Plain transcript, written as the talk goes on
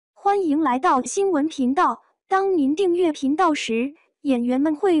欢迎来到新闻频道。当您订阅频道时，演员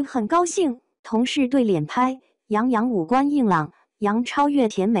们会很高兴。同事对脸拍，杨洋五官硬朗，杨超越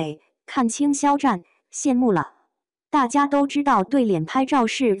甜美，看清肖战，羡慕了。大家都知道对脸拍照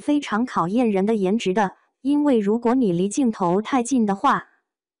是非常考验人的颜值的，因为如果你离镜头太近的话，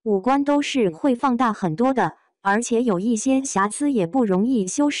五官都是会放大很多的，而且有一些瑕疵也不容易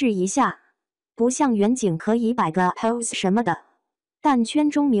修饰一下，不像远景可以摆个 pose 什么的。但圈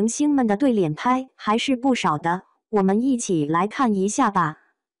中明星们的对脸拍还是不少的，我们一起来看一下吧。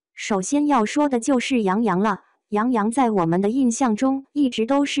首先要说的就是杨洋了，杨洋在我们的印象中一直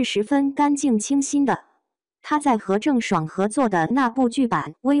都是十分干净清新的。他在和郑爽合作的那部剧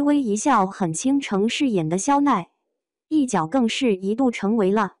版《微微一笑很倾城》饰演的肖奈，一角更是一度成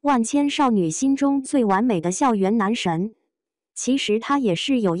为了万千少女心中最完美的校园男神。其实他也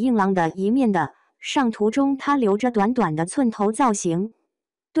是有硬朗的一面的。上图中他留着短短的寸头造型，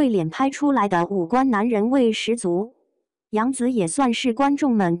对脸拍出来的五官男人味十足。杨紫也算是观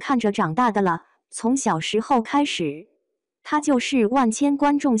众们看着长大的了，从小时候开始，她就是万千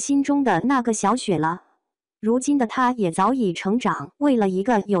观众心中的那个小雪了。如今的她也早已成长为了一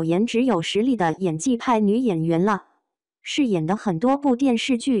个有颜值有实力的演技派女演员了，饰演的很多部电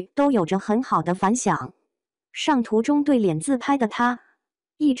视剧都有着很好的反响。上图中对脸自拍的她，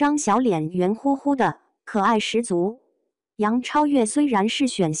一张小脸圆乎乎的，可爱十足。杨超越虽然是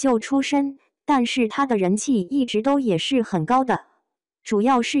选秀出身，但是她的人气一直都也是很高的，主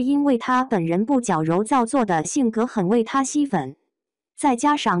要是因为她本人不矫揉造作的性格很为她吸粉，再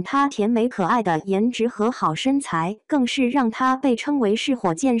加上她甜美可爱的颜值和好身材，更是让她被称为是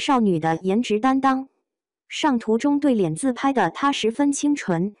火箭少女的颜值担当。上图中对脸自拍的她十分清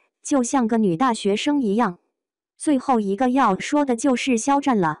纯，就像个女大学生一样。最后一个要说的就是肖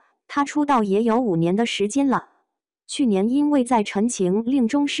战了，他出道也有5年的时间了。去年因为在《陈情令》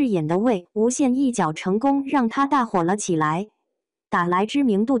中饰演的魏无羡一角成功让他大火了起来，打来知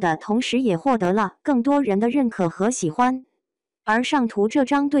名度的同时也获得了更多人的认可和喜欢。而上图这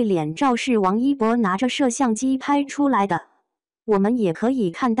张对脸照是王一博拿着摄像机拍出来的，我们也可以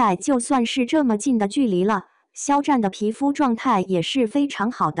看待，就算是这么近的距离了，肖战的皮肤状态也是非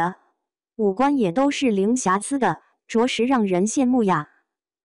常好的。五官也都是零瑕疵的，着实让人羡慕呀。